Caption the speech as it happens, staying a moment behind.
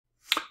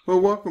Well,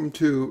 welcome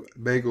to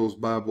Bagels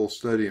Bible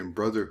Study and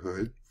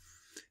Brotherhood.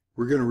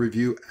 We're going to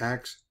review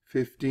Acts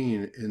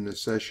 15 in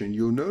this session.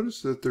 You'll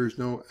notice that there's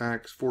no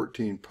Acts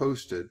 14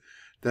 posted.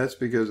 That's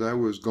because I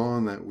was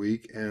gone that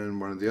week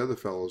and one of the other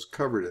fellows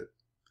covered it.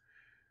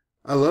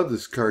 I love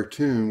this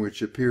cartoon,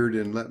 which appeared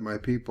in Let My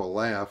People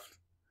Laugh.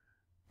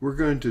 We're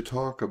going to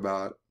talk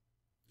about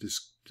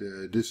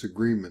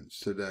disagreements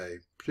today,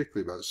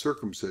 particularly about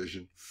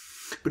circumcision.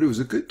 But it was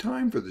a good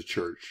time for the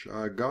church.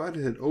 God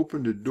had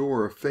opened a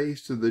door of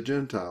faith to the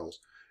Gentiles.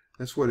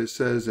 That's what it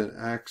says in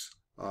Acts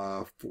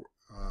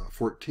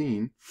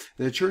 14.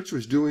 And the church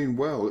was doing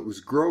well. It was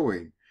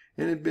growing.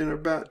 And it had been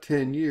about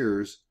 10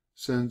 years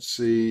since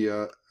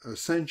the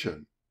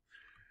ascension.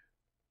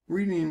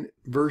 Reading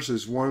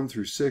verses 1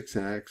 through 6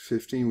 in Acts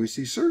 15, we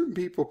see certain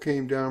people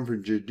came down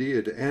from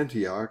Judea to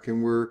Antioch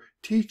and were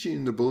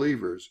teaching the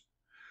believers,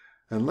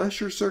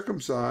 "Unless you're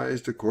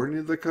circumcised according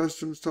to the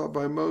customs taught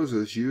by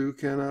Moses, you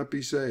cannot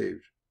be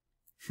saved."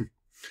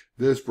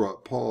 This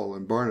brought Paul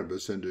and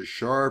Barnabas into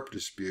sharp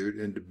dispute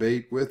and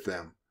debate with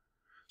them.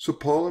 So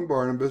Paul and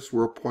Barnabas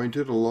were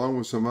appointed, along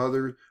with some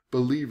other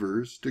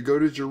believers, to go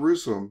to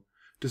Jerusalem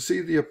to see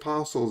the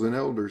apostles and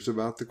elders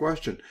about the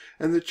question.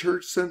 And the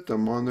church sent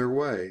them on their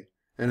way.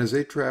 And as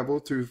they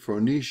traveled through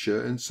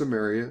Phoenicia and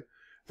Samaria,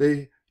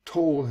 they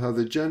told how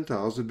the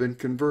Gentiles had been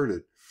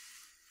converted.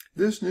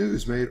 This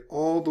news made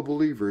all the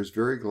believers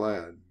very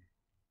glad.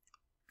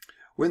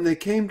 When they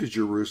came to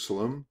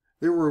Jerusalem,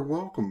 they were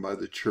welcomed by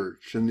the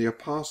church and the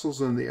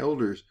apostles and the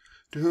elders,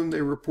 to whom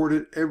they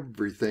reported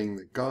everything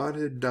that God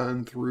had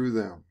done through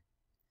them.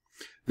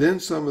 Then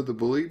some of the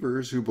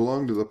believers who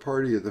belonged to the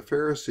party of the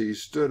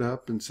Pharisees stood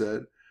up and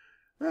said,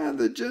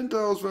 "The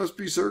Gentiles must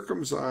be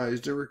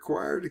circumcised and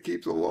required to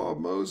keep the law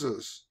of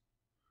Moses."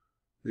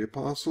 The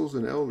apostles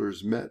and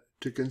elders met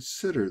to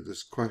consider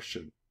this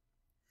question.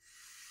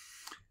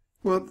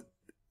 Well,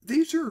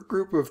 these are a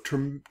group of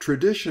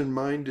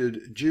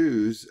tradition-minded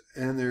Jews,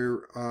 and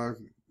they're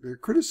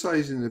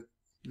criticizing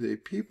the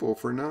people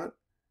for not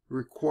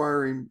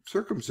requiring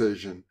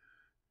circumcision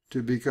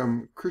to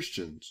become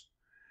Christians.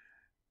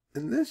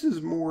 And this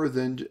is more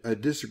than a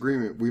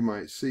disagreement we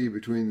might see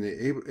between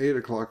the 8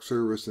 o'clock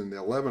service and the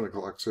 11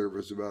 o'clock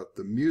service about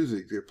the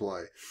music they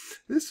play.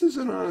 This is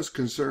an honest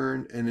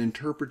concern and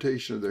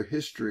interpretation of their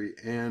history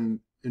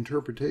and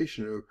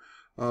interpretation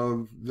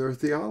of their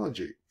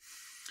theology.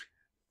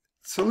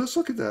 So let's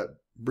look at that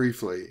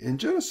briefly. In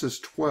Genesis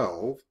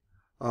 12,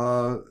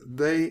 God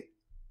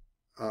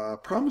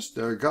promised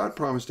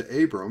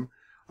to Abram,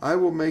 I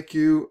will make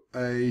you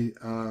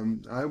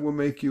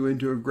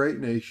into a great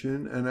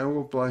nation, and I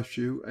will bless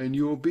you, and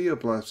you will be a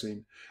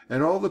blessing,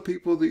 and all the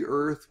people of the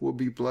earth will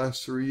be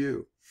blessed through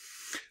you.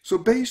 So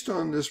based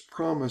on this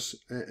promise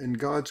and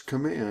God's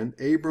command,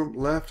 Abram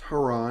left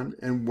Haran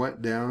and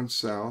went down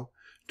south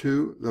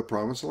to the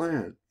promised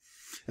land.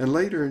 And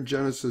later in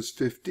Genesis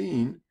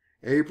 15,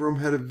 Abram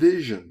had a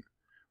vision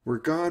where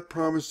God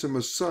promised him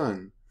a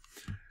son.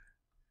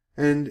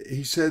 And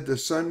he said, the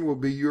son will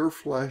be your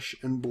flesh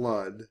and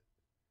blood,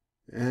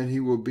 and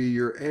he will be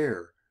your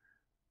heir.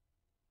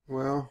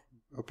 Well,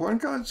 upon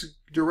God's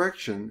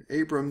direction,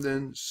 Abram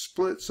then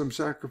split some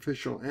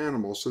sacrificial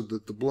animals so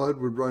that the blood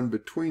would run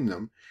between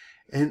them,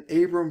 and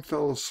Abram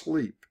fell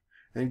asleep.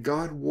 And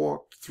God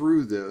walked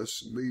through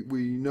this.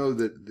 We know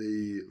that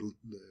the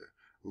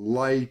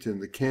light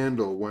and the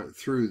candle went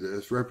through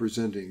this,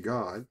 representing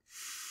God.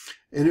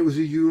 And it was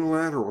a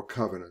unilateral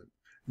covenant.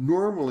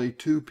 Normally,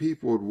 two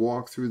people would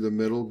walk through the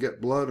middle, get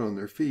blood on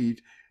their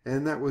feet,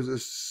 and that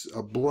was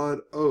a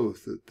blood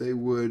oath that they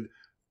would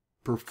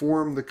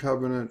perform the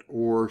covenant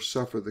or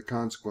suffer the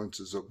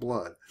consequences of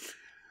blood.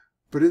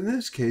 But in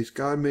this case,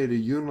 God made a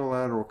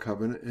unilateral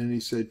covenant, and he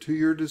said, to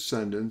your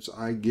descendants,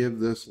 I give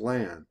this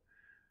land.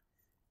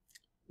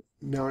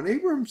 Now, in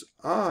Abram's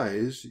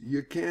eyes,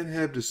 you can't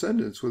have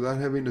descendants without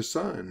having a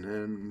son.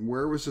 And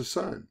where was the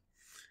son?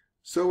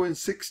 So in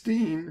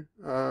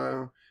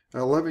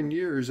 11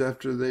 years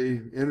after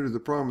they entered the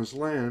promised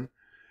land,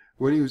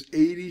 when he was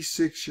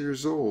 86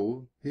 years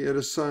old, he had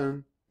a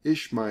son,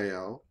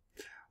 Ishmael,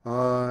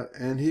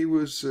 and he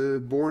was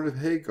born of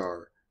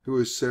Hagar, who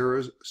was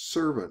Sarah's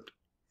servant.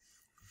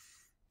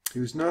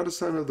 He was not a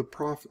son of the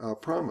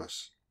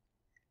promise.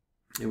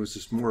 It was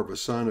just more of a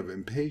son of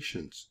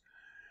impatience.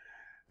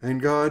 And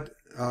God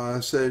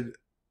said,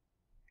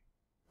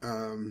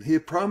 he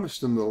had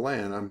promised them the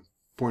land. I'm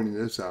pointing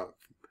this out.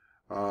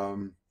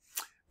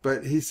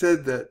 But he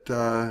said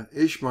that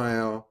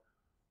Ishmael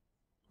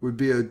would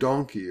be a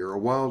donkey or a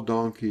wild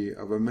donkey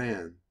of a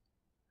man.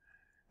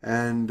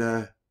 And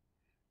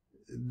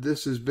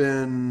this has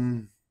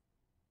been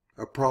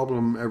a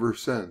problem ever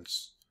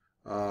since,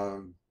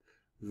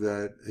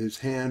 that his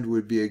hand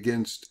would be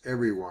against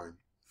everyone.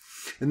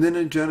 And then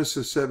in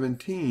Genesis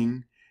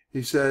 17,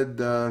 he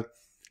said,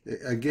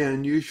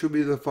 again, you shall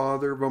be the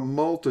father of a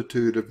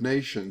multitude of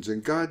nations.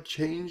 And God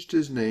changed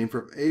his name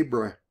from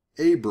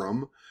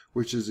Abram,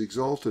 which is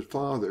exalted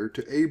father,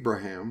 to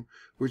Abraham,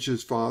 which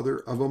is father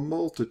of a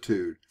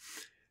multitude.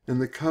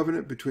 And the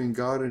covenant between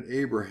God and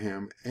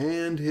Abraham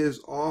and his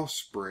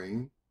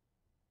offspring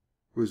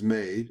was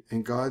made,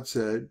 and God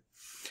said,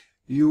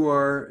 "You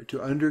are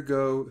to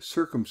undergo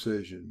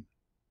circumcision,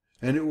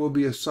 and it will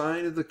be a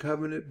sign of the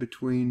covenant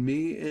between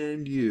me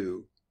and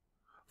you.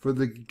 For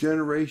the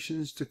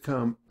generations to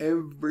come,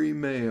 every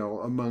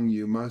male among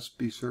you must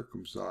be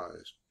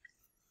circumcised."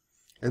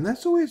 And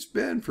that's the way it's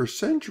been for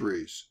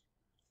centuries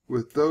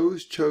with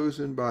those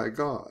chosen by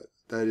God,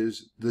 that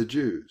is, the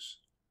Jews.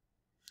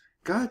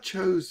 God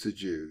chose the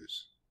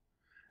Jews,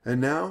 and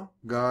now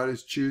God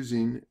is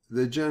choosing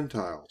the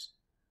Gentiles.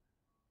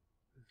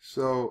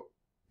 So,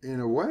 in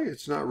a way,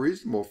 it's not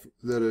reasonable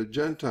that a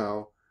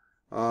Gentile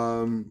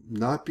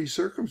not be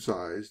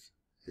circumcised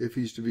if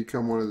he's to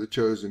become one of the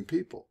chosen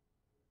people.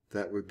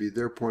 That would be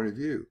their point of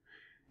view.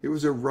 It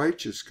was a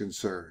righteous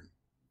concern,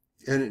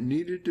 and it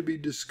needed to be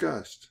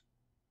discussed.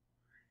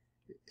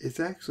 It's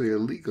actually a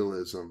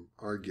legalism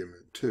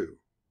argument, too.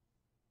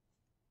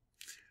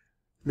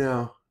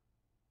 Now,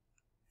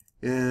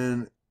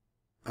 in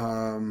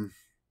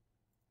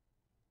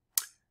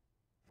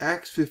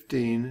Acts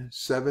 15,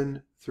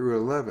 7 through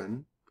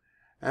 11,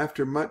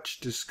 after much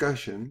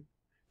discussion,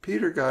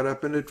 Peter got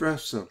up and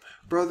addressed them.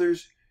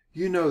 "Brothers,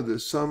 you know that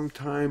some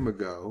time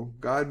ago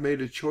God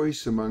made a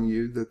choice among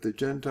you that the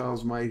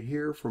Gentiles might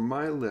hear from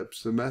my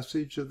lips the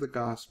message of the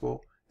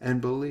gospel and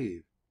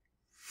believe.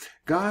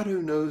 God,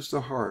 who knows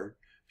the heart,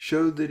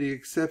 showed that he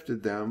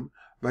accepted them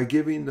by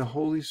giving the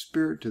Holy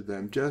Spirit to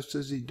them, just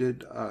as he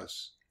did to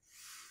us.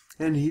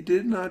 And he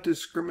did not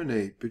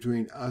discriminate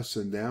between us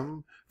and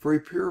them, for he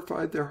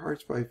purified their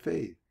hearts by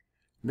faith.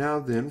 Now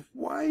then,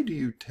 why do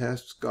you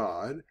test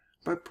God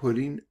by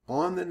putting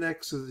on the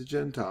necks of the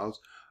Gentiles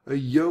a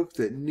yoke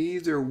that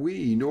neither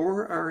we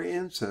nor our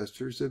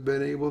ancestors have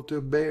been able to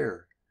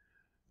bear?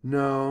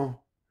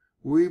 No,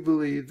 we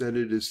believe that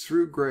it is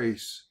through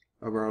grace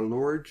of our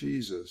Lord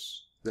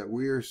Jesus that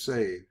we are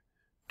saved,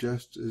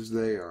 just as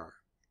they are."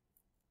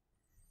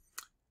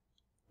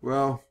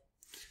 Well,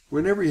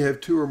 whenever you have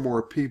two or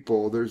more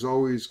people, there's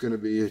always going to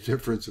be a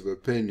difference of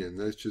opinion.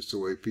 That's just the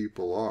way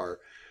people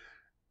are.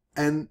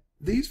 And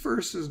these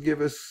verses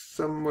give us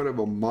somewhat of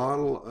a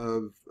model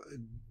of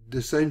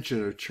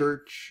dissension of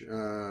church,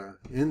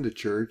 in the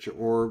church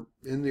or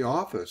in the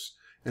office,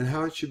 and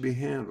how it should be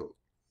handled.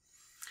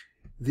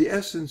 The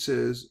essence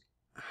is,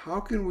 how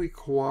can we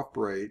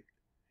cooperate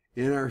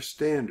in our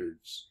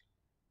standards,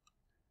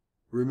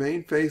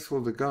 remain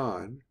faithful to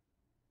God,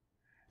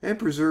 and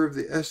preserve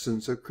the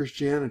essence of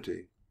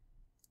Christianity?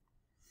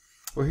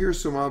 Well,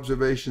 here's some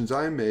observations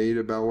I made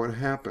about what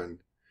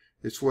happened.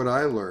 It's what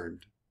I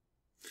learned.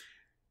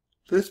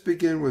 Let's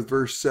begin with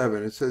verse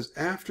 7. It says,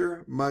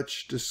 "After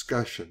much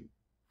discussion."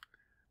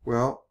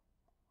 Well,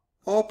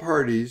 all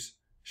parties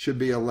should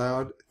be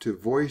allowed to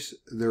voice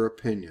their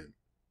opinion,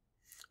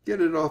 get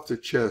it off their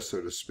chest,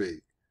 so to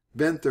speak,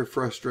 vent their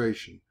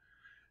frustration.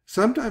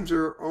 Sometimes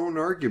their own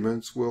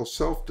arguments will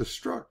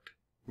self-destruct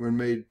when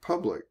made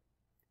public.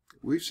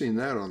 We've seen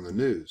that on the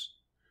news.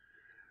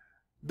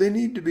 They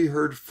need to be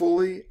heard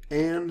fully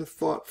and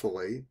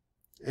thoughtfully,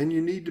 and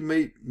you need to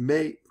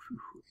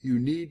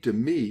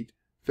meet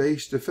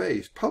face to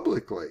face,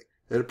 publicly,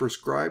 at a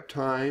prescribed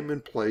time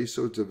and place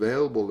so it's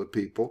available to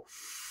people,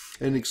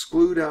 and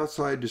exclude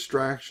outside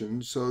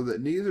distractions so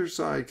that neither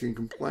side can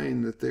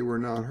complain that they were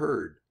not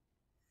heard.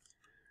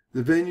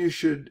 The venue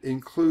should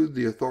include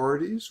the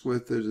authorities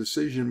with the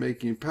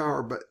decision-making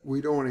power, but we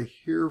don't want to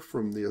hear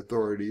from the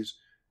authorities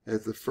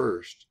at the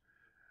first.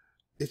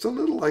 It's a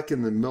little like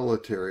in the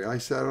military. I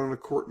sat on a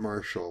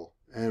court-martial,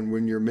 and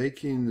when you're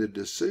making the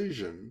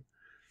decision,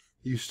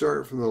 you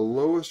start from the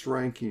lowest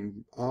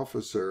ranking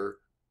officer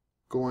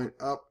going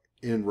up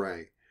in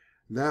rank.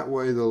 That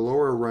way the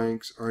lower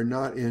ranks are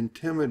not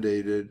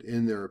intimidated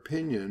in their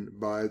opinion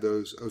by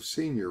those of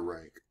senior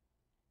rank.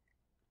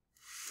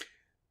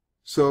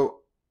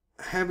 So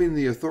having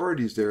the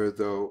authorities there,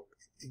 though,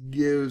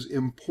 gives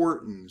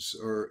importance,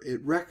 or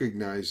it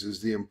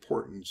recognizes the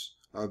importance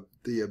of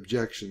the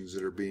objections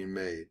that are being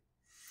made.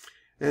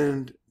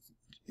 And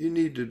you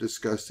need to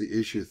discuss the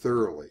issue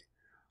thoroughly.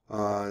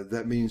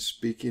 That means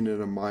speaking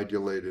in a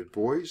modulated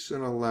voice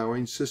and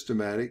allowing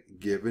systematic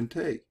give and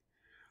take.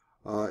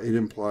 It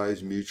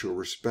implies mutual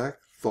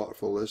respect,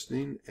 thoughtful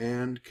listening,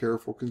 and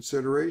careful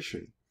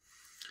consideration.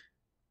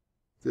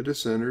 The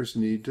dissenters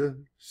need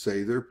to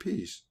say their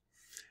piece.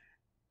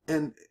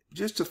 And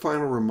just a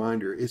final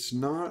reminder, it's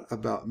not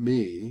about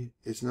me,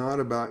 it's not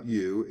about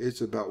you,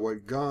 it's about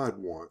what God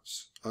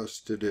wants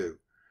us to do.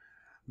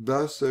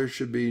 Thus, there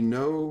should be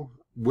no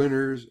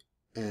winners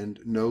and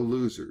no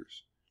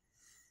losers.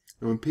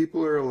 And when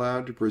people are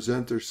allowed to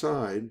present their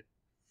side,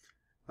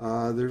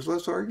 there's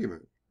less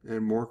argument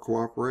and more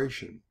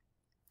cooperation.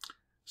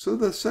 So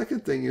the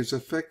second thing is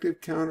effective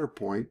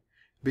counterpoint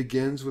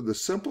begins with a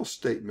simple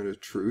statement of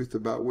truth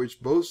about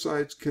which both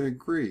sides can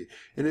agree,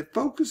 and it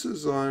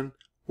focuses on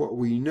what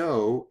we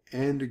know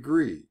and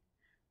agree.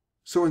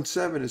 So in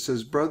 7 it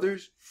says,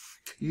 "Brothers,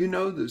 you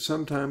know that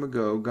some time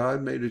ago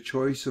God made a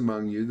choice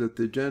among you that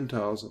the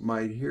Gentiles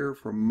might hear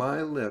from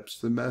my lips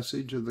the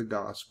message of the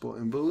gospel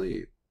and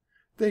believe."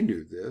 They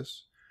knew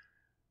this.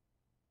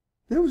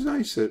 It was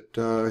nice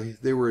that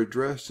they were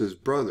addressed as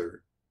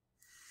brother.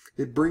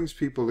 It brings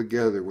people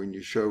together when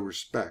you show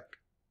respect.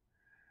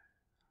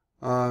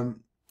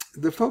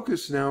 The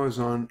focus now is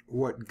on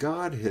what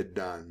God had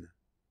done,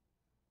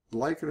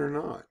 like it or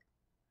not.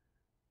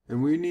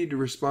 And we need to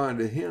respond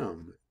to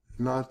Him,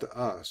 not to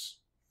us.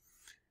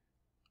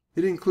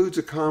 It includes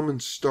a common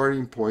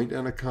starting point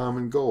and a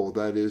common goal,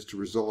 that is, to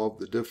resolve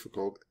the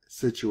difficult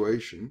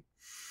situation.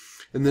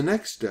 And the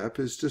next step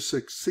is to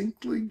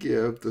succinctly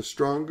give the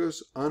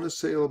strongest,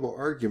 unassailable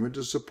argument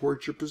to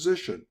support your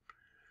position.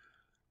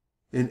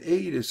 In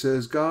 8, it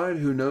says, God,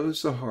 who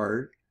knows the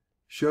heart,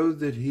 showed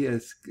that He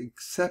has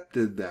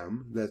accepted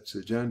them, that's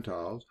the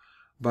Gentiles,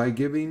 by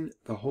giving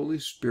the Holy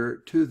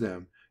Spirit to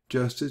them,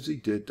 just as He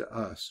did to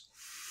us.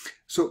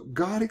 So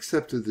God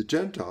accepted the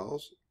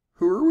Gentiles.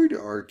 Who are we to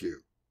argue?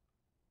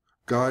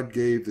 God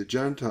gave the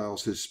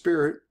Gentiles His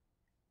Spirit.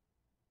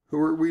 Who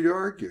are we to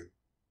argue?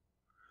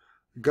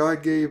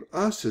 God gave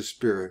us His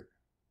Spirit.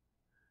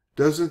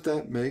 Doesn't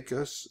that make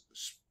us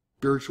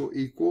spiritual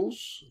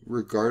equals,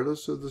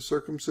 regardless of the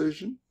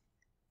circumcision?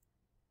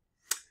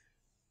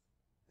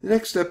 The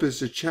next step is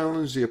to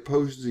challenge the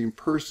opposing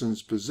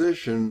person's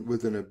position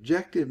with an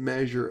objective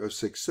measure of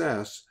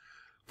success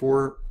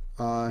for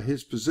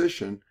his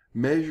position,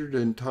 measured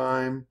in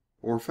time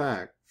or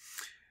fact.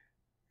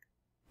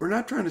 We're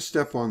not trying to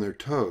step on their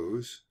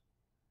toes,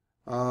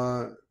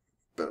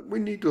 but we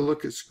need to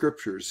look at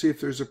Scripture, see if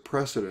there's a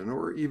precedent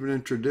or even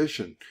in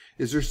tradition.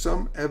 Is there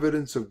some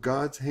evidence of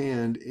God's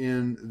hand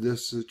in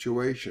this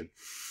situation?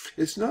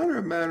 It's not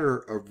a matter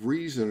of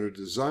reason or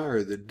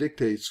desire that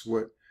dictates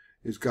what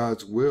is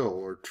God's will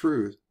or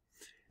truth.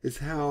 It's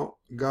how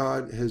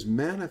God has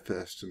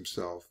manifested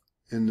Himself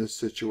in this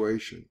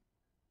situation.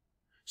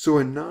 So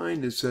in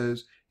 9 it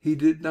says, He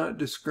did not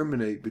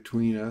discriminate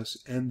between us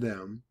and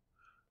them,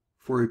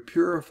 for He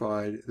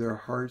purified their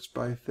hearts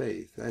by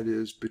faith. That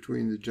is,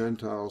 between the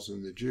Gentiles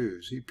and the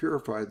Jews. He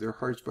purified their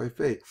hearts by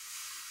faith.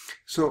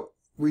 So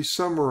we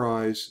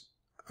summarize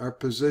our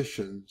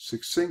position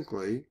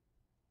succinctly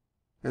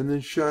and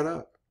then shut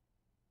up.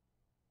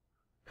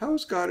 How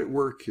is God at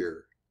work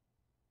here?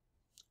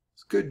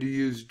 It's good to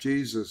use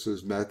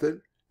Jesus'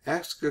 method.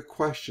 Ask a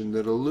question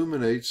that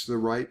illuminates the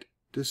right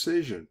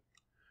decision.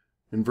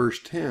 In verse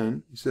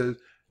 10, he says,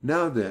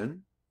 Now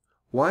then,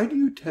 why do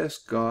you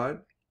test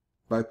God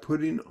by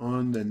putting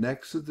on the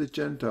necks of the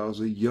Gentiles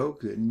a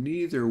yoke that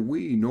neither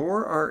we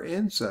nor our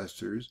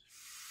ancestors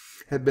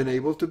have been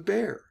able to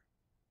bear?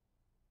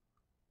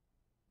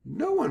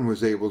 No one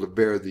was able to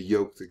bear the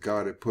yoke that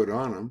God had put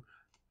on them.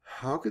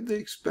 How could they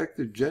expect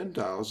the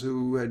Gentiles,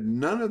 who had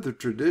none of the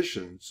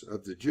traditions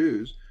of the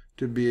Jews,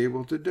 to be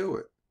able to do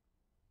it?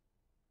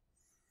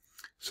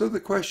 So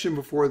the question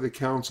before the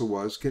council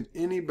was, can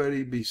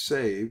anybody be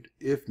saved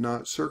if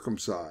not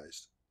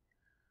circumcised?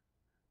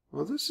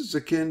 Well, this is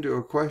akin to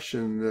a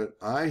question that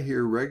I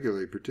hear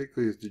regularly,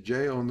 particularly at the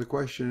jail, and the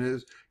question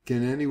is,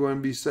 can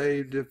anyone be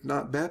saved if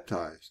not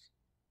baptized?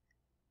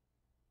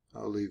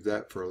 I'll leave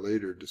that for a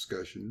later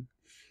discussion.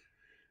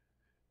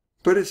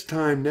 But it's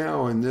time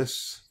now in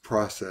this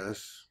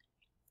process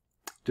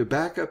to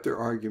back up their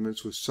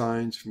arguments with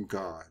signs from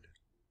God.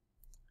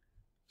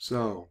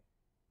 So,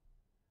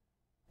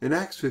 in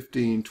Acts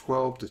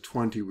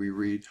 15:12-20 we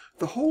read,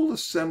 The whole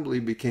assembly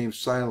became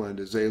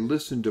silent as they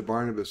listened to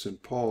Barnabas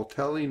and Paul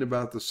telling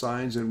about the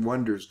signs and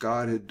wonders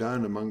God had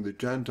done among the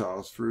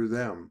Gentiles through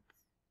them.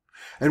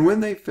 And when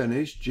they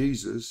finished,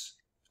 James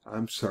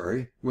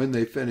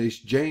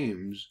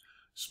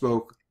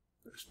spoke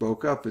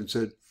up and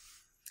said,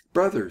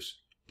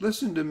 Brothers,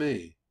 listen to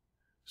me.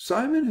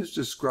 Simon has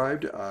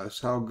described to us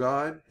how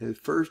God had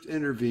first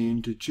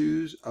intervened to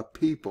choose a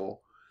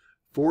people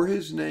for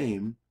His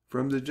name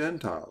from the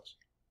Gentiles.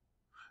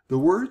 The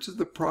words of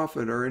the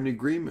prophet are in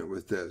agreement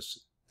with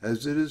this,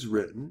 as it is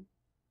written,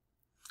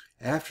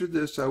 After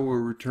this I will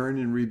return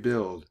and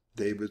rebuild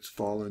David's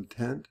fallen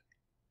tent.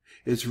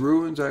 Its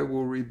ruins I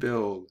will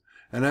rebuild,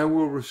 and I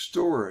will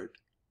restore it,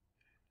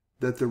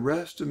 that the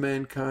rest of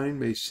mankind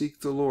may seek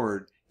the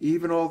Lord,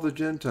 even all the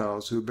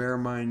Gentiles who bear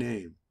my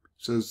name,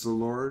 says the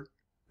Lord,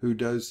 who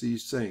does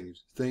these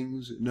things,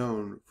 things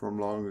known from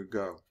long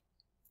ago.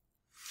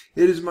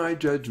 It is my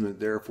judgment,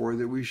 therefore,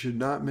 that we should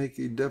not make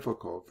it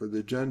difficult for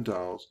the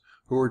Gentiles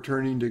who are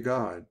turning to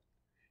God.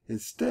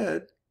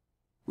 Instead,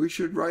 we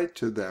should write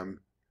to them,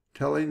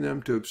 telling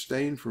them to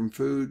abstain from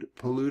food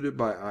polluted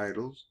by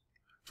idols,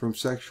 from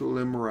sexual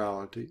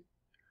immorality,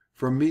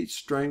 from meat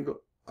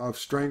of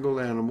strangled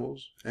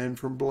animals, and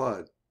from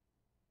blood.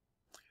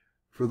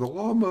 For the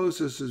law of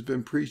Moses has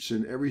been preached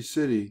in every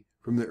city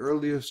from the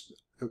earliest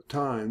of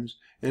times,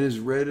 and is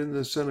read in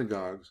the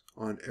synagogues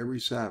on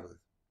every Sabbath.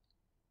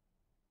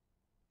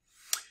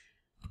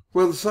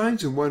 Well, the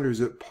signs and wonders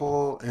that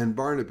Paul and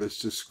Barnabas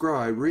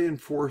described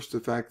reinforced the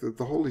fact that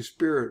the Holy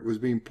Spirit was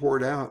being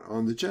poured out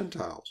on the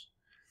Gentiles.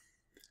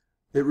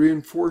 It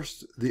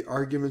reinforced the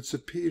arguments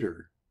of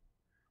Peter,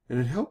 and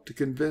it helped to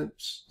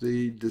convince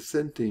the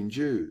dissenting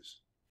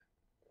Jews.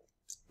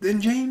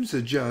 Then James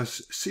had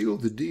just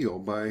sealed the deal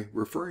by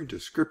referring to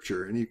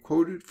Scripture, and he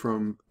quoted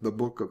from the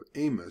book of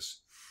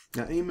Amos.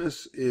 Now,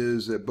 Amos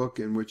is a book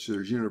in which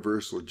there's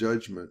universal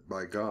judgment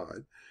by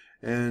God,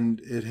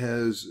 and it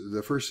has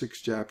the first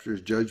 6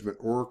 chapters, judgment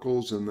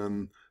oracles, and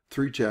then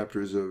 3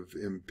 chapters of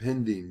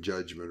impending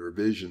judgment or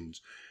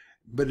visions.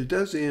 But it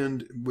does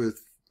end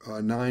with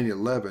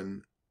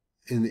 9:11.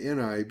 In the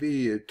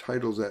NIV, it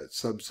titles that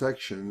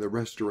subsection, The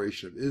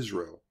Restoration of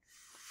Israel.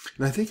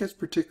 And I think that's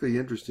particularly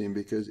interesting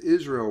because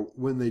Israel,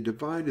 when they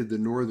divided the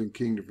northern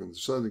kingdom from the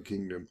southern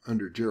kingdom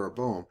under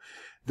Jeroboam,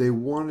 they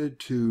wanted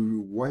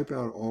to wipe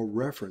out all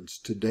reference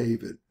to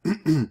David.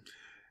 They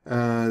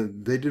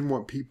didn't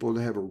want people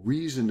to have a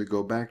reason to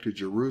go back to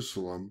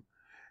Jerusalem,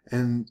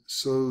 and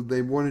so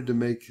they wanted to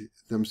make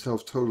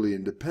themselves totally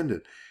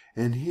independent.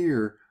 And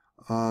here,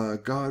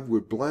 God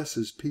would bless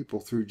his people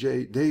through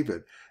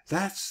David.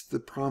 That's the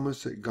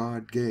promise that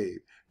God gave,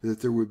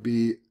 that there would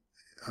be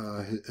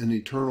an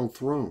eternal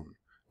throne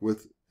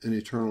with an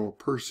eternal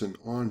person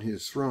on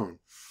his throne.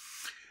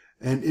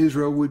 And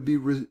Israel would be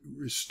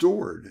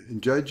restored,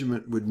 and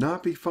judgment would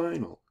not be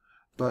final,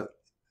 but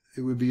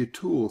it would be a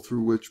tool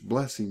through which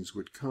blessings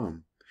would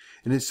come.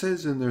 And it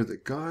says in there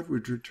that God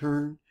would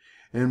return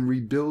and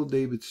rebuild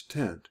David's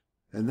tent.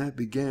 And that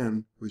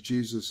began with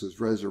Jesus'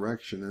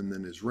 resurrection and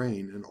then his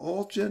reign. And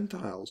all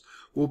Gentiles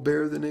will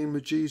bear the name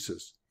of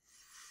Jesus.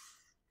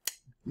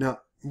 Now,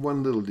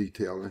 one little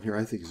detail in here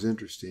I think is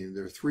interesting.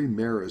 There are 3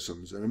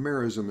 merisms, and a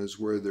merism is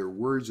where there are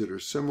words that are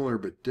similar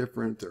but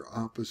different. They're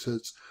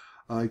opposites.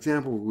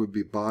 Example would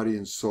be body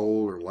and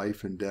soul, or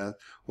life and death.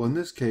 Well, in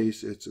this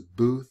case, it's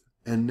booth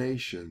and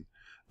nation.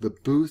 The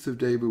booth of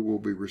David will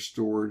be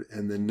restored,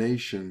 and the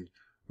nation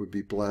would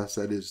be blessed.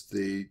 That is,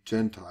 the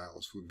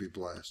Gentiles would be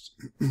blessed.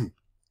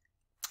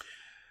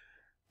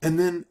 And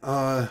then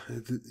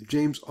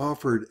James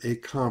offered a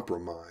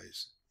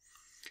compromise.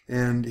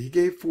 And he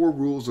gave 4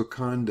 rules of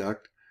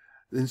conduct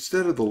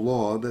instead of the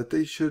law, that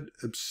they should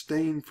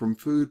abstain from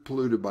food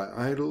polluted by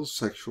idols,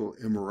 sexual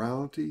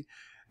immorality,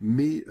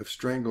 meat of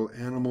strangled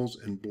animals,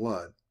 and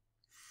blood.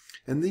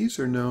 And these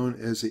are known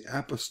as the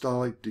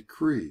Apostolic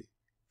Decree.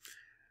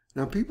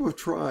 Now, people have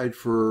tried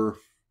for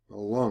a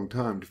long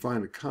time to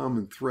find a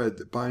common thread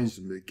that binds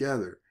them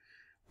together.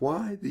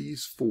 Why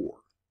these 4?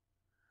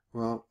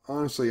 Well,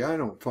 honestly, I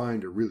don't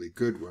find a really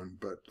good one,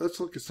 but let's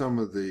look at some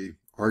of the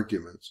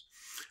arguments.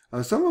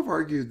 Some have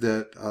argued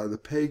that the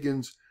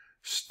pagans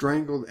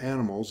strangled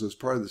animals as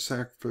part of the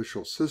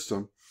sacrificial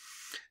system,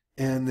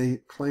 and they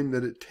claim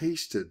that it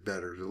tasted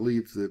better to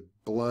leave the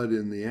blood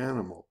in the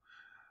animal.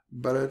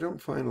 But I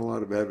don't find a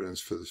lot of evidence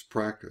for this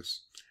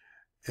practice.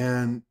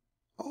 And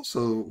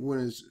also,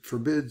 when it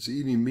forbids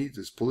eating meat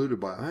that's polluted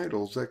by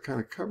idols, that kind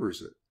of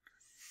covers it.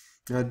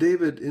 Now,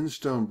 David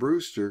Instone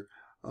Brewster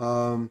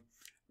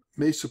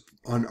makes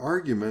an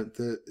argument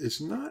that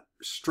it's not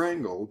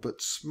strangled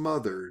but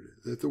smothered,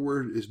 that the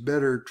word is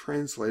better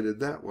translated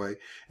that way,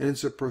 and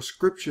it's a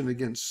proscription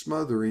against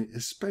smothering,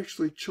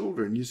 especially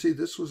children. You see,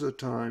 this was a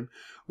time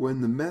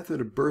when the method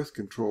of birth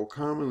control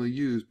commonly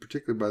used,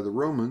 particularly by the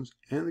Romans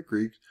and the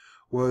Greeks,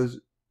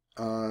 was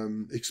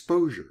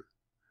exposure.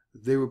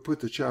 They would put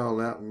the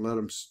child out and let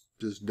them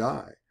just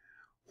die,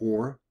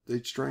 or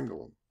they'd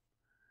strangle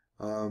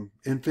them.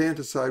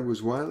 Infanticide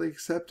was widely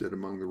accepted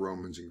among the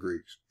Romans and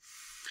Greeks.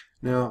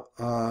 Now,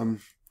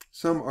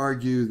 some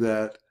argue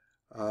that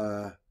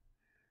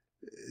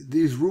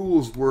these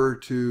rules were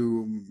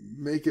to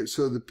make it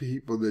so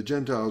the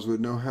Gentiles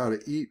would know how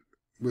to eat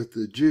with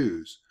the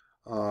Jews.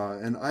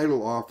 And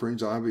idol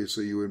offerings,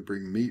 obviously you would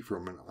bring meat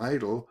from an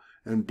idol,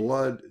 and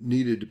blood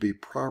needed to be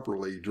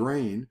properly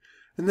drained.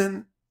 And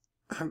then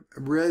I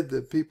read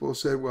that people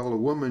said, well, a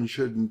woman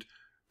shouldn't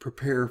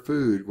prepare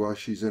food while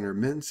she's in her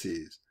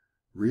menses.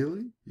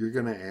 Really? You're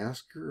going to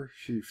ask her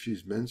if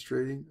she's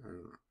menstruating? I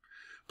don't know.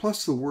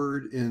 Plus, the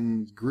word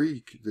in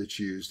Greek that's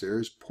used there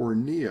is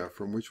porneia,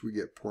 from which we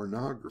get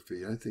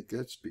pornography. I think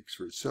that speaks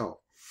for itself.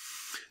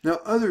 Now,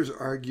 others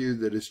argue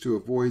that it's to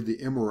avoid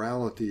the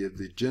immorality of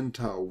the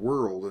Gentile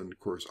world, and of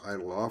course,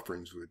 idol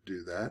offerings would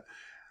do that.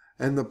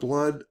 And the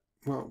blood,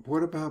 well,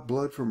 what about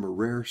blood from a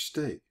rare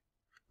steak?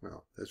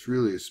 Well, that's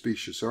really a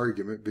specious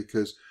argument,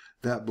 because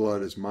that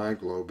blood is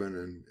myoglobin,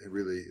 and it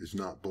really is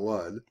not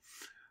blood.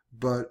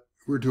 But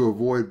we're to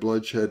avoid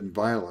bloodshed and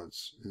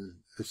violence,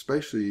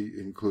 especially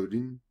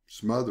including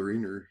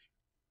smothering or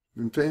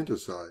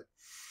infanticide.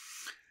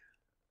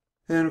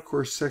 And of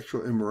course,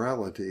 sexual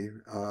immorality,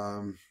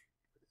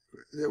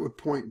 that would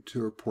point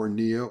to a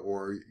porneia,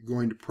 or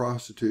going to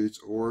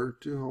prostitutes, or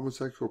to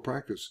homosexual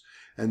practice.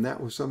 And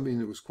that was something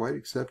that was quite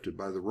accepted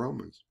by the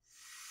Romans.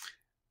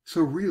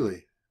 So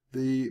really,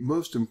 the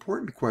most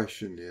important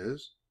question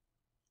is,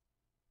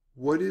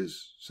 what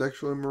is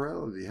sexual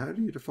immorality? How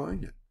do you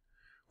define it?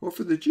 Well,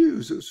 for the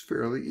Jews, it was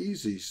fairly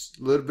easy.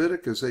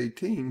 Leviticus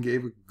 18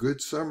 gave a good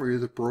summary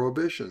of the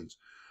prohibitions.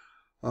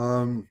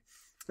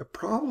 The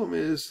problem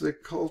is the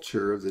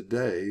culture of the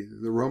day.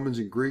 The Romans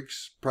and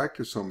Greeks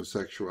practiced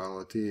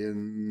homosexuality,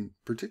 and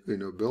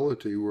particularly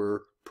nobility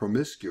were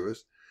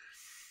promiscuous.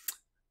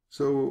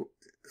 So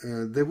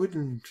they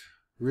wouldn't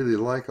really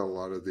like a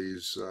lot of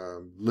these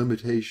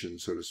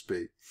limitations, so to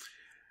speak.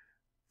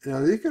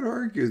 Now, they could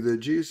argue that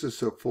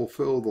Jesus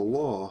fulfilled the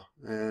law,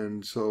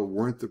 and so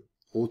weren't the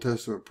Old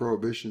Testament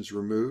prohibitions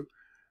removed?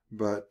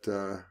 But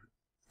that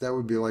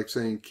would be like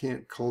saying,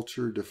 can't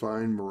culture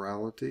define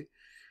morality?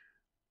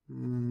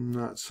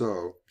 Not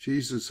so.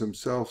 Jesus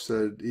himself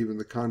said even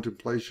the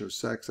contemplation of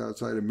sex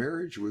outside of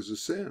marriage was a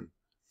sin.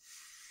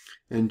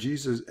 And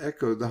Jesus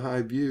echoed the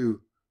high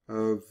view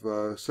of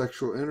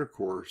sexual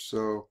intercourse.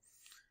 So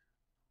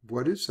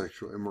what is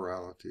sexual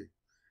immorality?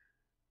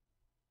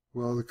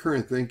 Well, the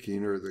current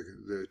thinking, or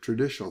the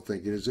traditional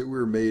thinking, is that we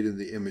were made in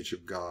the image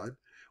of God.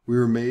 We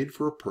were made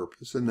for a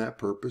purpose, and that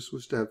purpose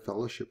was to have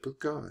fellowship with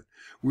God.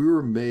 We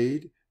were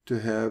made to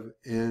have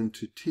and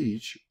to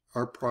teach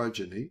our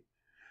progeny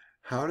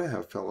how to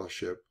have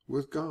fellowship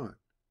with God.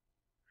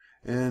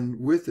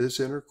 And with this,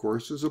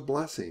 intercourse is a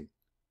blessing,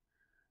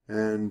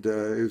 and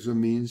is a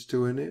means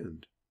to an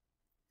end.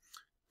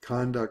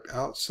 Conduct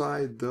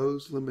outside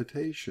those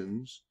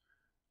limitations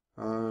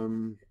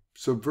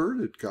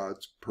subverted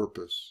God's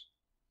purpose,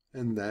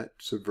 and that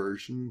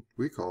subversion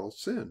we call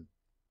sin.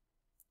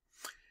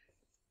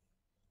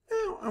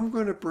 Now, I'm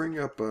going to bring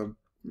up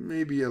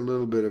maybe a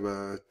little bit of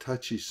a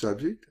touchy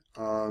subject.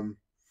 What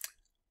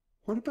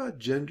about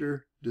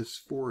gender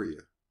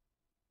dysphoria?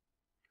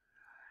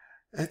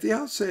 At the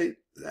outset,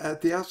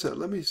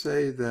 let me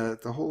say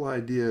that the whole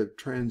idea of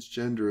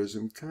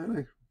transgenderism kind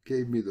of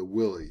gave me the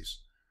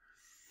willies.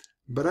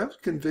 But I was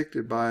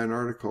convicted by an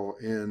article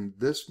in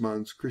this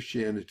month's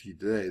Christianity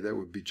Today, that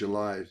would be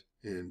July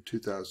in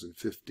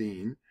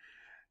 2015.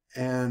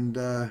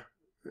 And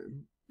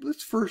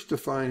let's first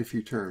define a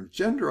few terms.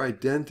 Gender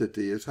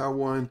identity is how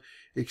one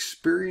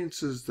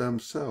experiences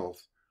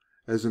themselves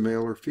as a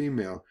male or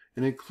female,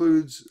 and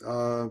includes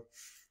how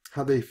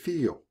they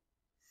feel.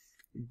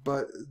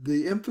 But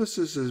the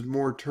emphasis is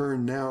more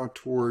turned now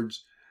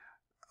towards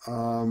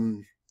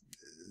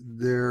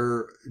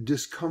their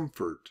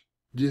discomfort,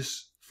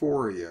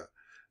 dysphoria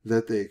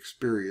that they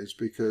experience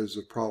because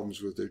of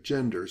problems with their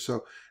gender.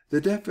 So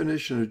the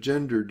definition of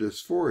gender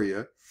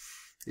dysphoria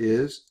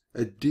is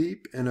a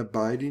deep and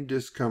abiding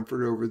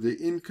discomfort over the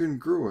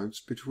incongruence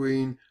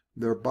between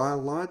their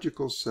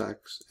biological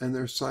sex and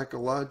their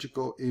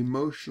psychological,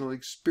 emotional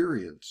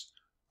experience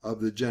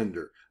of the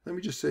gender. Let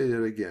me just say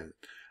that again.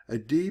 A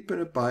deep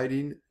and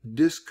abiding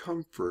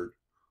discomfort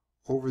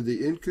over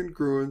the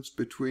incongruence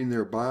between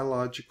their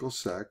biological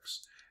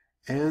sex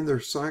and their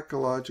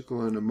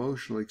psychological and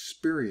emotional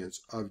experience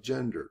of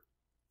gender.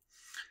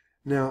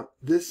 Now,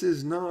 this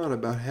is not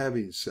about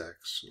having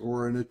sex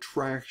or an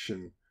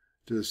attraction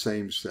to the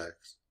same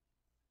sex.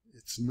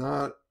 It's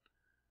not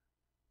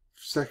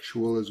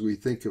sexual as we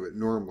think of it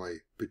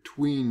normally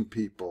between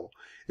people.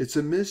 It's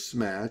a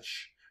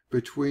mismatch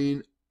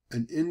between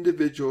an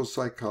individual's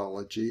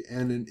psychology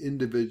and an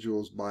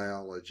individual's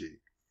biology.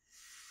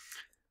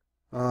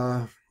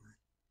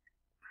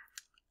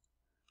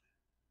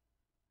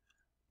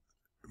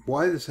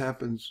 Why this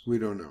happens, we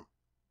don't know.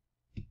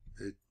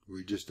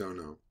 We just don't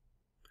know.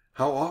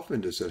 How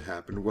often does it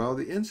happen? Well,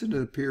 the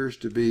incident appears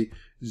to be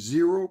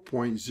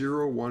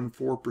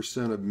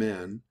 0.014% of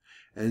men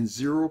and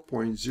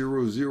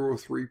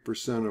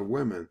 0.003% of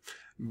women.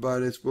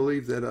 But it's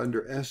believed that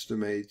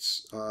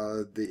underestimates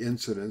the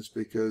incidence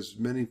because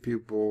many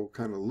people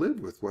kind of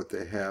live with what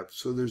they have.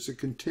 So there's a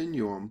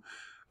continuum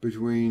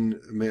between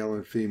male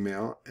and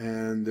female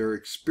and their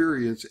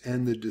experience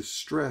and the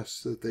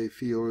distress that they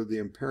feel or the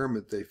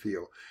impairment they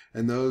feel.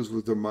 And those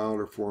with the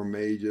milder form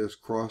may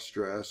just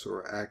cross-dress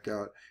or act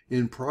out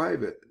in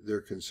private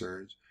their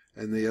concerns.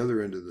 And the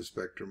other end of the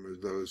spectrum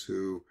is those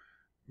who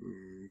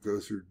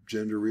go through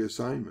gender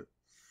reassignment.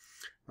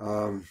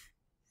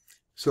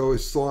 So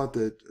it's thought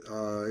that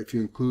if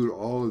you include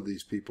all of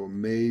these people,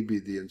 maybe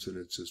the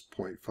incidence is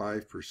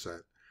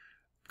 0.5%,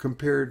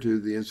 compared to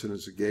the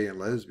incidence of gay and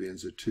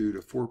lesbians at 2 to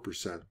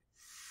 4%.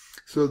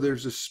 So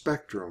there's a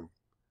spectrum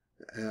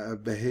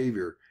of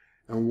behavior.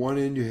 On one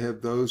end, you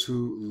have those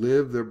who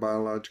live their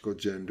biological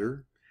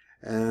gender,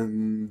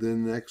 and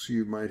then next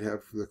you might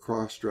have the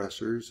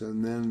cross-dressers,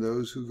 and then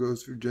those who go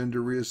through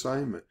gender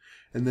reassignment,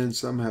 and then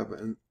some have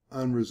an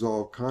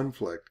unresolved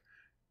conflict.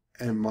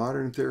 And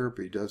modern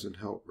therapy doesn't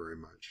help very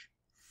much.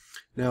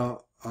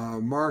 Now,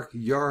 Mark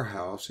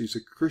Yarhouse, he's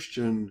a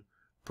Christian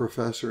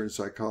professor and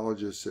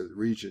psychologist at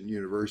Regent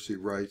University,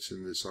 writes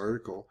in this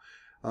article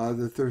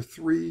that there are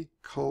 3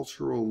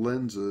 cultural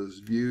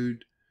lenses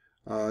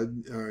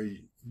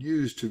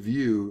used to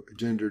view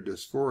gender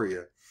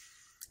dysphoria.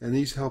 And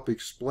these help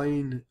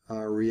explain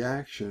our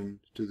reaction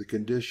to the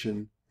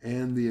condition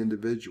and the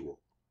individual.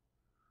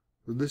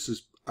 So this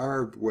is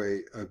our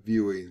way of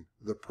viewing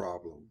the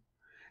problem.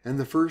 And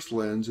the first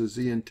lens is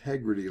the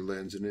integrity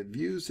lens, and it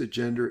views the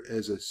gender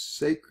as a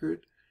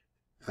sacred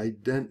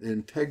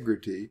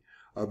integrity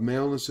of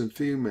maleness and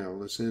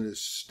femaleness, and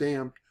is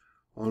stamped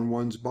on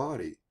one's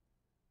body.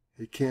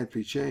 It can't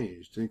be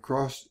changed. And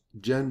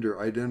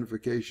cross-gender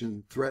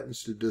identification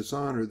threatens to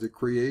dishonor the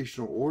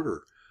creational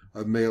order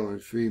of male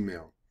and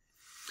female.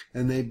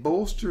 And they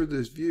bolster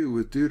this view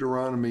with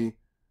Deuteronomy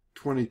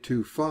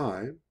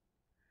 22:5,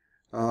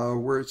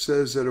 where it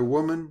says that a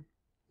woman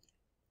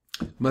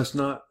must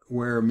not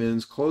wear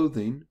men's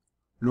clothing,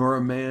 nor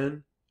a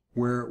man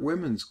wear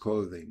women's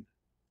clothing,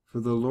 for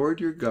the Lord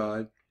your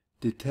God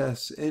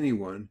detests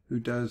anyone who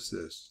does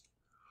this.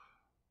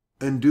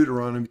 In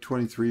Deuteronomy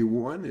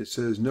 23:1, it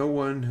says, no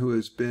one who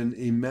has been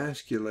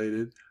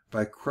emasculated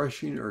by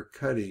crushing or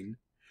cutting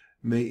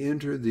may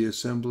enter the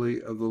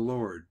assembly of the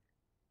Lord.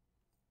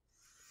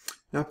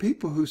 Now,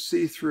 people who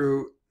see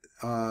through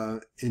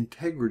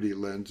integrity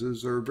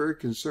lenses are very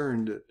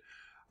concerned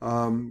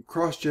that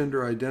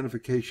cross-gender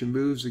identification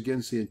moves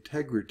against the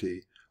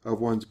integrity of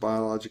one's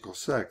biological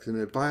sex, and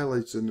it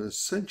violates an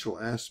essential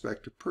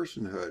aspect of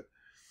personhood.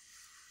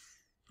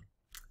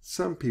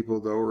 Some people,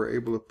 though, are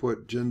able to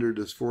put gender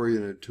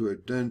dysphoria into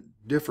a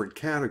different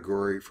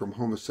category from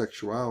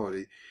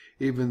homosexuality,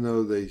 even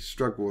though they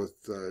struggle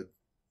with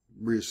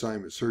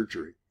reassignment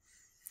surgery.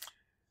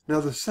 Now,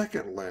 the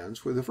second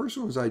lens, where the first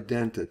one is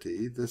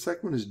identity, the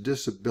second one is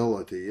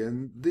disability,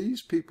 and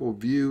these people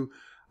view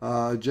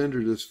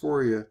gender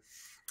dysphoria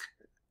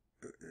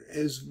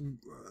as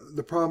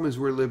the problem is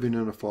we're living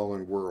in a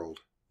fallen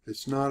world.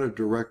 It's not a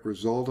direct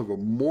result of a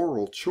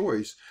moral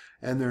choice,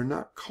 and they're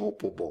not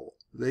culpable.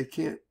 They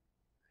can't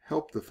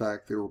help the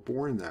fact they were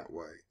born that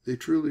way. They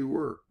truly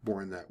were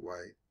born that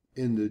way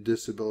in the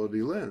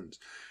disability lens.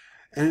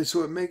 And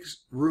so it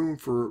makes room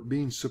for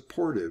being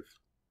supportive.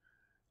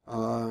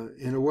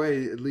 In a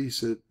way, at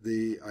least at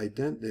the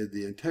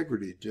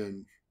integrity, let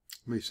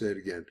me say it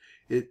again,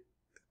 it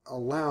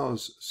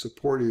allows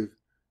supportive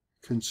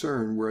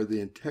concern where the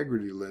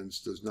integrity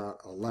lens does not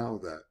allow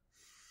that.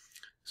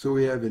 So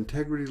we have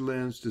integrity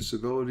lens,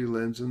 disability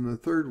lens, and the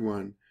third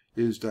one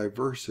is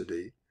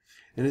diversity.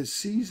 And it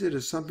sees it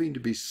as something to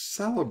be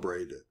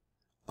celebrated,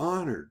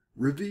 honored,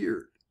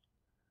 revered.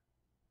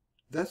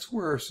 That's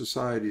where our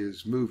society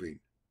is moving.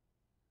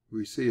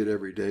 We see it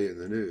every day in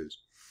the news.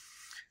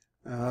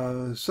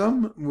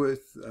 Some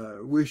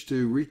wish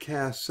to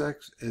recast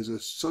sex as a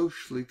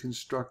socially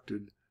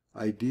constructed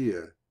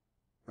idea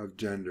of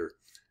gender.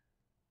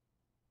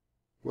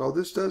 Well,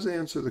 this does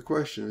answer the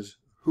question, is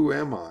who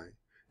am I?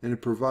 And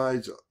it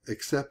provides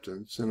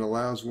acceptance and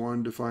allows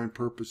one to find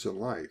purpose in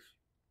life.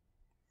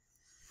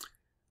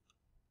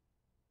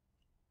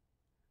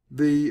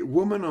 The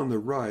woman on the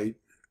right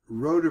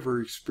wrote of her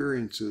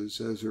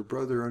experiences as her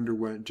brother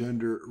underwent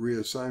gender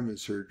reassignment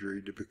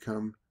surgery to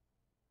become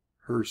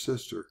her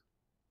sister.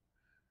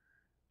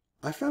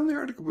 I found the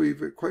article to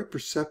be quite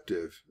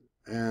perceptive,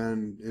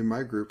 and in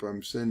my group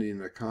I'm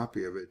sending a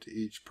copy of it to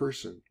each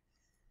person.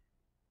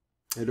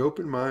 It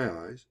opened my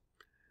eyes.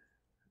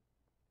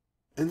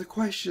 And the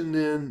question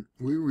then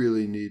we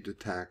really need to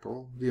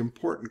tackle, the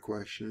important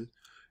question,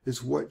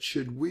 is what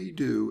should we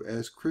do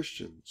as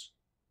Christians?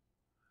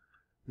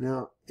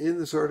 Now, in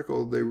this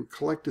article, they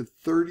collected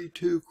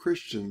 32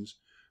 Christians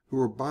who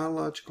were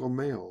biological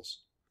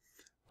males,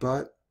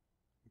 but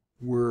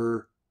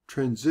were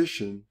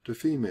transitioned to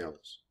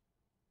females.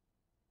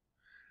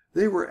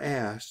 They were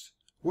asked,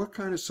 what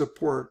kind of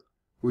support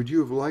would you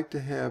have liked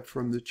to have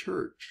from the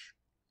church?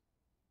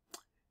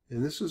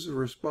 And this was a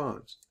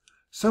response.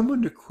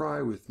 Someone to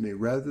cry with me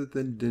rather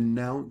than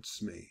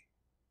denounce me.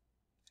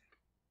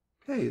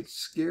 Hey, it's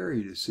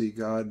scary to see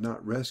God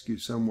not rescue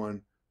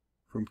someone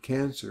from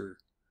cancer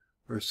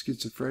or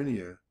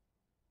schizophrenia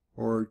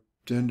or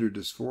gender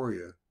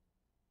dysphoria.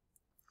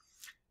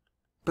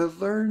 But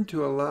learn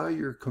to allow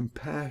your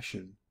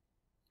compassion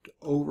to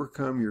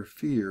overcome your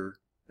fear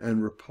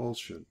and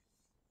repulsion.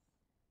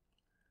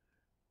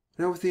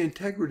 Now, with the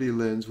integrity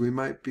lens, we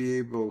might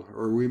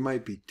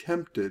be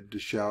tempted to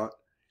shout,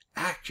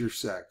 act your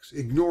sex,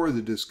 ignore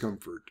the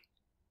discomfort.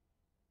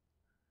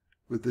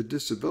 With the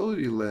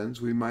disability lens,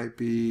 we might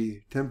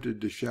be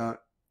tempted to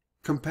shout,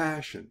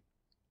 compassion.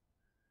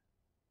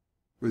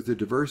 With the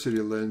diversity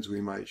lens, we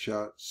might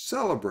shout,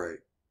 celebrate.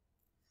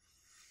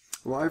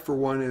 Well, I, for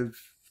one, have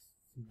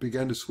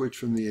begun to switch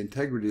from the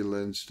integrity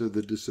lens to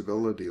the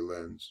disability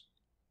lens.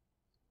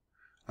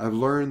 I've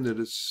learned that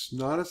it's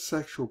not a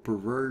sexual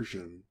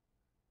perversion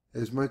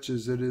as much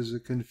as it is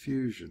a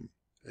confusion,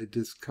 a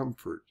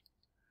discomfort.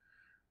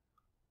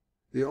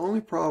 The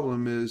only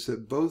problem is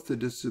that both the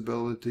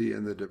disability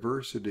and the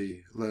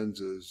diversity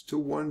lenses, to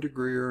one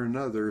degree or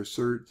another,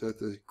 assert that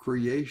the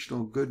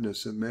creational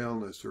goodness of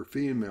maleness or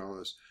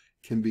femaleness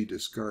can be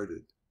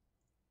discarded.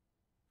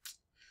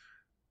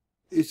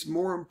 It's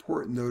more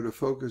important, though, to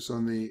focus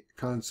on the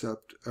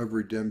concept of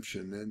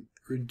redemption. And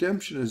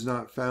redemption is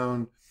not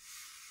found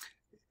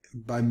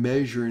by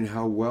measuring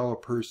how well a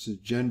person's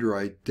gender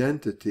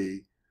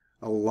identity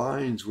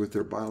aligns with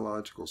their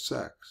biological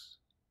sex.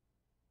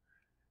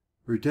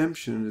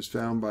 Redemption is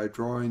found by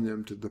drawing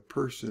them to the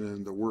person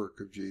and the work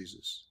of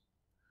Jesus,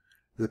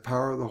 the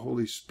power of the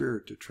Holy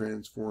Spirit to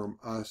transform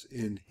us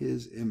in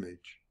His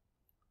image.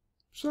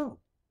 So,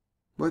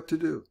 what to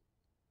do?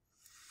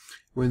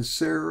 When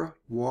Sarah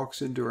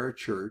walks into our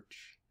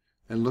church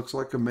and looks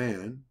like a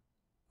man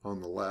on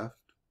the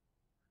left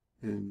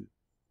and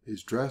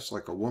is dressed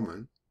like a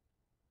woman,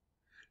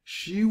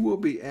 she will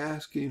be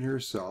asking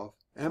herself,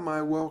 Am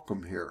I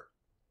welcome here?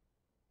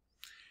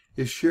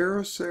 If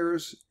Shara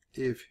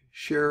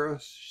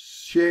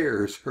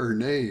shares her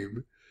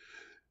name,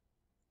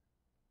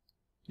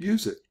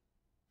 use it.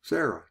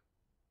 Sarah.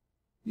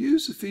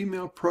 Use the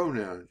female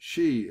pronoun,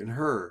 she and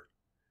her,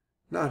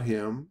 not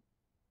him.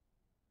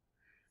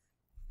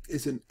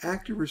 It's an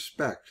act of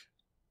respect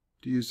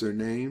to use their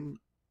name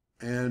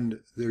and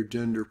their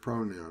gender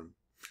pronoun.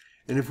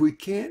 And if we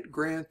can't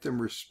grant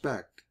them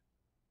respect,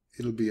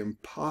 it'll be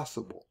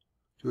impossible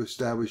to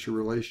establish a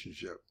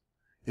relationship,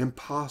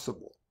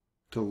 impossible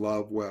to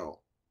love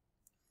well.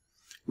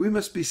 We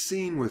must be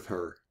seen with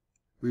her.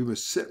 We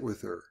must sit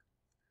with her,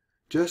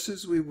 just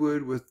as we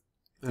would with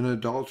an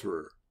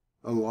adulterer,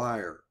 a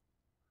liar,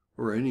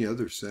 or any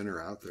other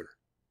sinner out there.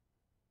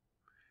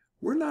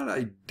 We're not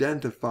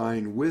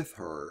identifying with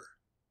her,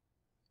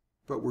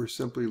 but we're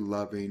simply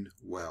loving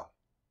well.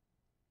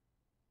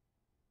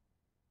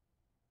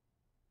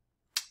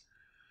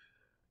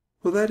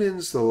 Well, that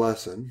ends the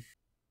lesson.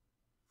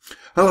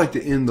 I like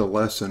to end the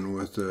lesson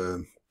with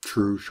a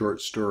true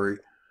short story.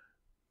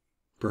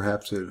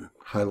 Perhaps it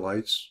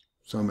highlights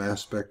some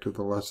aspect of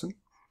the lesson.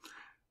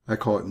 I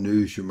call it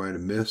news you might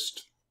have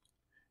missed.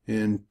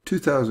 In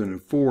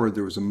 2004,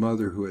 there was a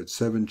mother who had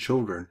 7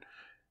 children.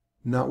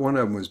 Not one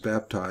of them was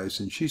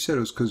baptized, and she said it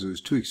was because it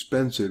was too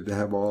expensive to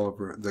have all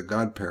of the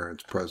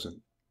godparents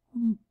present.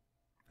 An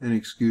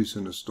excuse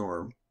in a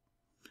storm.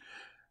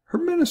 Her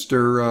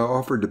minister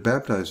offered to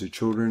baptize the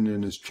children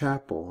in his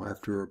chapel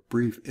after a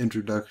brief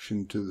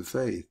introduction to the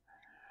faith.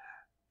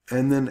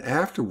 And then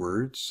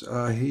afterwards,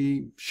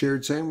 he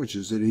shared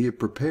sandwiches that he had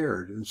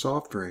prepared and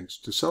soft drinks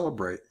to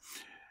celebrate.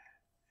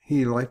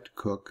 He liked to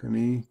cook, and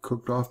he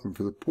cooked often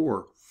for the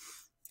poor.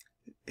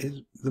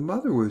 The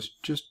mother was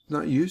just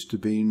not used to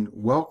being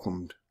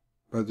welcomed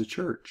by the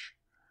church.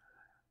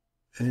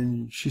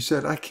 And she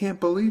said, "I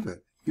can't believe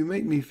it. You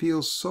make me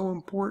feel so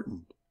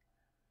important."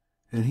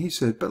 And he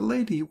said, "But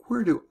lady,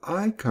 where do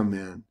I come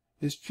in?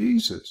 It's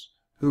Jesus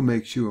who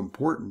makes you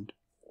important."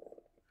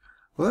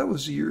 Well, that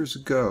was years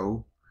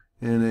ago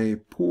in a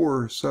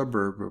poor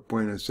suburb of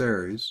Buenos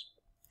Aires.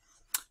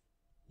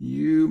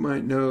 You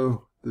might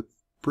know the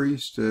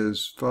priest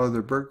as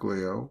Father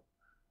Bergoglio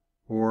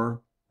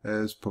or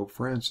as Pope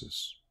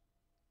Francis.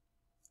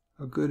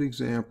 A good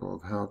example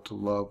of how to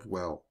love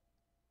well.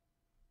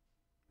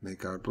 May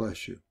God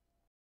bless you.